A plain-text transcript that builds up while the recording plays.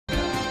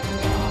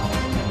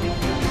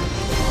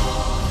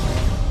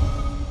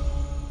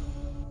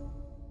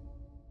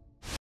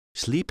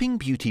Sleeping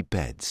Beauty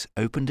Beds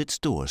opened its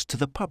doors to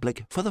the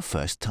public for the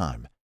first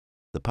time.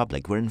 The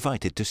public were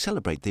invited to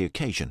celebrate the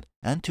occasion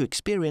and to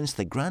experience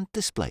the grand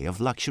display of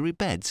luxury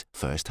beds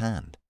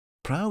firsthand.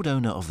 Proud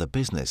owner of the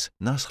business,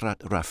 Nasrat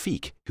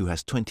Rafiq, who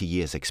has 20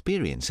 years'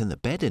 experience in the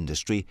bed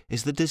industry,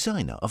 is the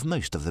designer of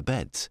most of the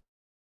beds.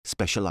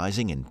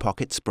 Specializing in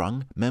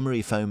pocket-sprung,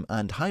 memory foam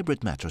and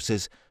hybrid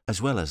mattresses,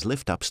 as well as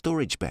lift-up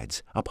storage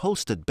beds,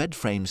 upholstered bed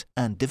frames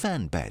and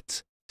divan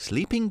beds.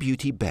 Sleeping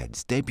Beauty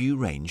Beds' debut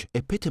range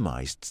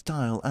epitomized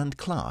style and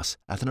class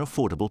at an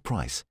affordable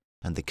price,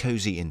 and the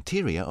cozy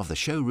interior of the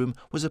showroom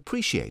was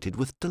appreciated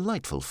with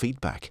delightful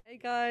feedback. Hey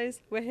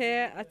guys, we're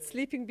here at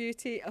Sleeping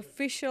Beauty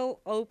official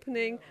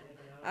opening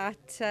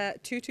at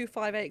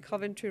 2258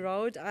 Coventry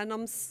Road, and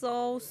I'm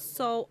so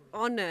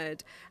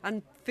honoured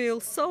and feel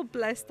so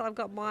blessed. I've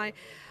got my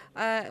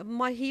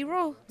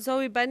hero,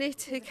 Zoe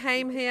Bennett, who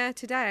came here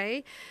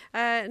today,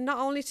 not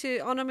only to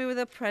honour me with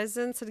her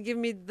presence and give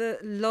me the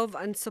love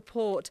and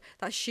support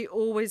that she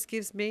always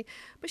gives me,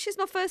 but she's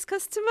my first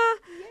customer.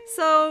 Yay.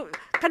 So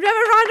can we have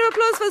a round of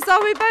applause for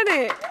Zoe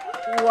Bennett?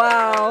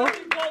 Wow.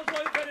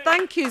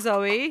 Thank you,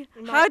 Zoe.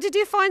 How did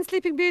you find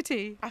Sleeping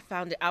Beauty? I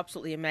found it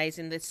absolutely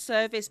amazing. The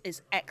service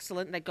is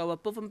excellent. They go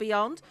above and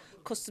beyond.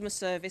 Customer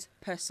service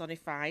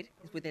personified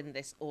within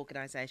this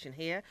organisation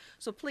here.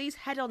 So please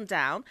head on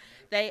down.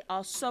 They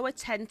are so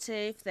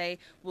attentive. They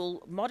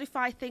will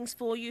modify things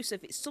for you. So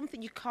if it's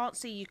something you can't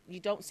see, you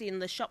don't see in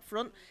the shop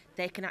front,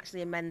 they can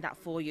actually amend that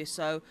for you.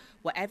 So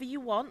whatever you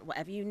want,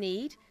 whatever you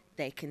need,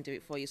 they can do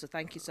it for you. So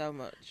thank you so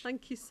much.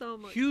 Thank you so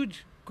much.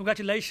 Huge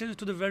congratulations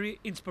to the very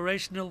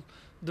inspirational,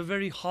 the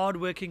very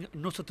hard-working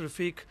Nusrat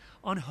Rafiq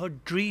on her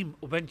dream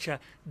venture.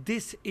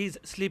 This is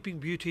Sleeping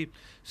Beauty,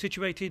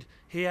 situated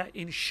here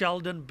in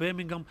Sheldon,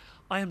 Birmingham.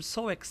 I am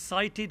so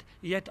excited,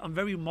 yet I'm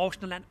very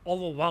emotional and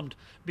overwhelmed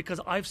because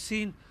I've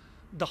seen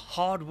the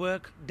hard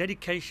work,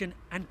 dedication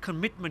and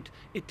commitment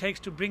it takes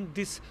to bring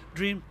this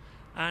dream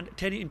and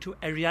turn it into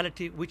a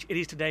reality, which it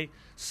is today.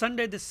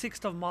 Sunday the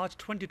 6th of March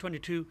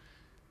 2022,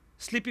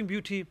 Sleeping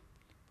Beauty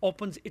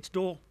opens its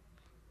door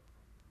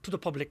to the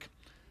public.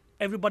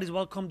 Everybody's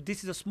welcome.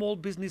 This is a small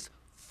business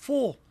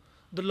for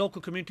the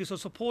local community, so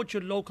support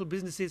your local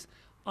businesses.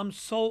 I'm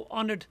so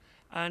honoured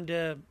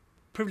and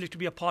privileged to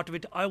be a part of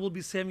it. I will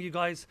be serving you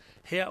guys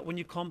here when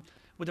you come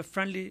with a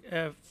friendly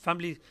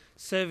family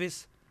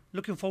service.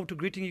 Looking forward to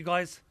greeting you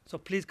guys, so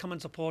please come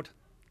and support.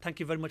 Thank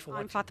you very much for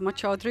watching. I'm Fatima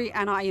Chaudhry,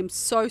 and I am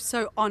so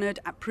honoured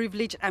and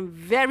privileged and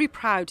very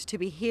proud to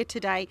be here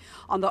today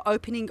on the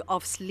opening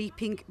of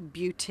Sleeping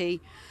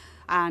Beauty,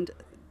 and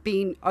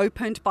being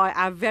opened by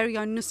our very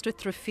own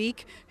Nusrat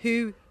Rafiq,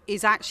 who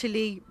is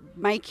actually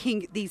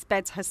making these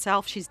beds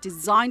herself. She's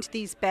designed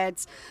these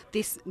beds.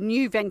 This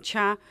new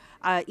venture,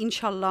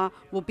 inshallah,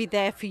 will be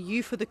there for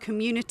you, for the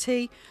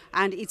community,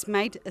 and it's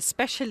made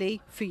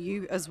especially for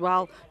you as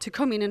well to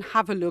come in and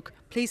have a look.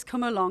 Please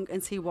come along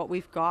and see what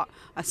we've got.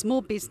 A small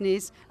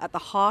business at the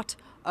heart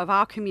of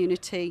our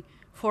community,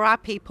 for our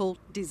people,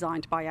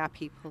 designed by our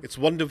people. It's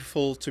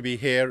wonderful to be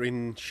here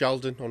in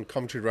Sheldon on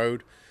Coventry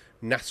Road,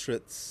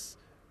 Nasrat's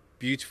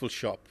beautiful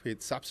shop.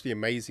 It's absolutely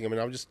amazing. I mean,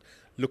 I'm just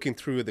looking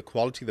through the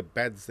quality of the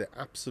beds. They're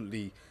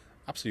absolutely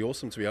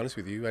awesome, to be honest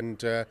with you, and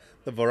the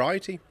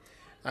variety.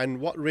 And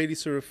what really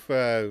sort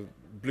of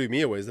blew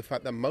me away is the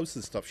fact that most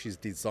of the stuff she's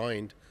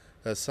designed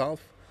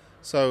herself.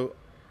 So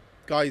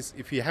guys,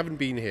 if you haven't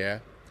been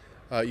here,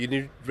 you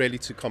need really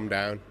to come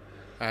down,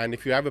 and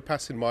if you're ever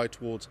passing by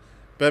towards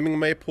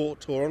Birmingham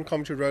Airport or on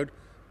Coventry Road,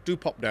 do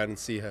pop down and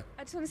see her.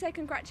 I just want to say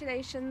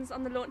congratulations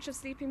on the launch of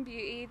Sleeping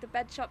Beauty, the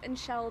bed shop in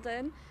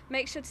Sheldon.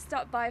 Make sure to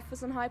stop by for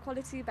some high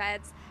quality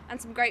beds and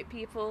some great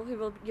people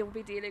who you'll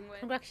be dealing with.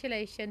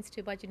 Congratulations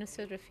to Baji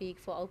Nusrat Rafiq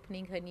for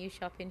opening her new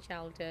shop in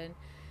Sheldon.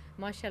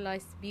 Mashallah,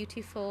 it's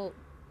beautiful,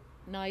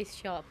 nice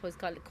shop, has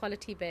got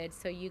quality beds,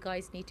 so you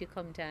guys need to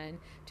come down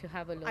to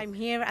have a look. I'm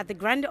here at the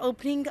grand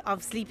opening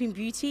of Sleeping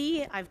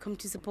Beauty. I've come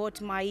to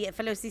support my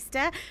fellow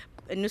sister,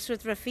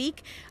 Nusrat Rafiq,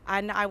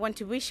 and I want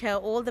to wish her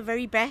all the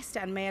very best,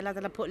 and may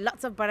Allah put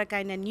lots of barakah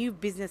in a new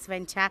business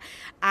venture.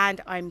 And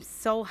I'm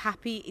so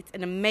happy. It's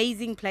an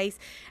amazing place,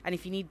 and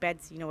if you need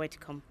beds, you know where to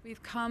come.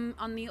 We've come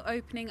on the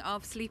opening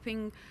of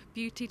Sleeping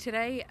Beauty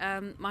today.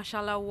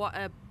 Mashallah, what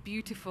a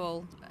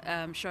beautiful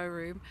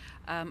showroom.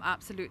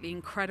 Absolutely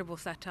incredible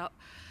setup.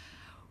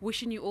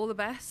 Wishing you all the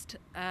best.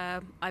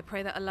 I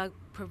pray that Allah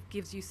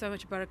gives you so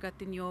much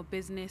barakat in your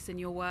business and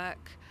your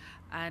work,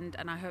 and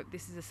I hope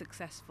this is a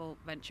successful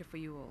venture for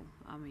you all.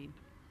 Ameen.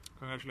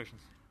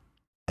 Congratulations.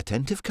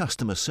 Attentive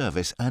customer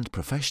service and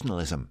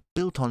professionalism,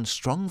 built on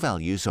strong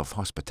values of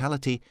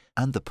hospitality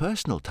and the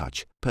personal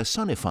touch,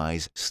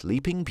 personifies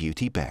Sleeping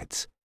Beauty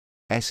Beds.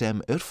 SM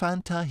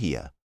Irfan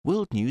Tahir,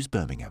 World News,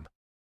 Birmingham.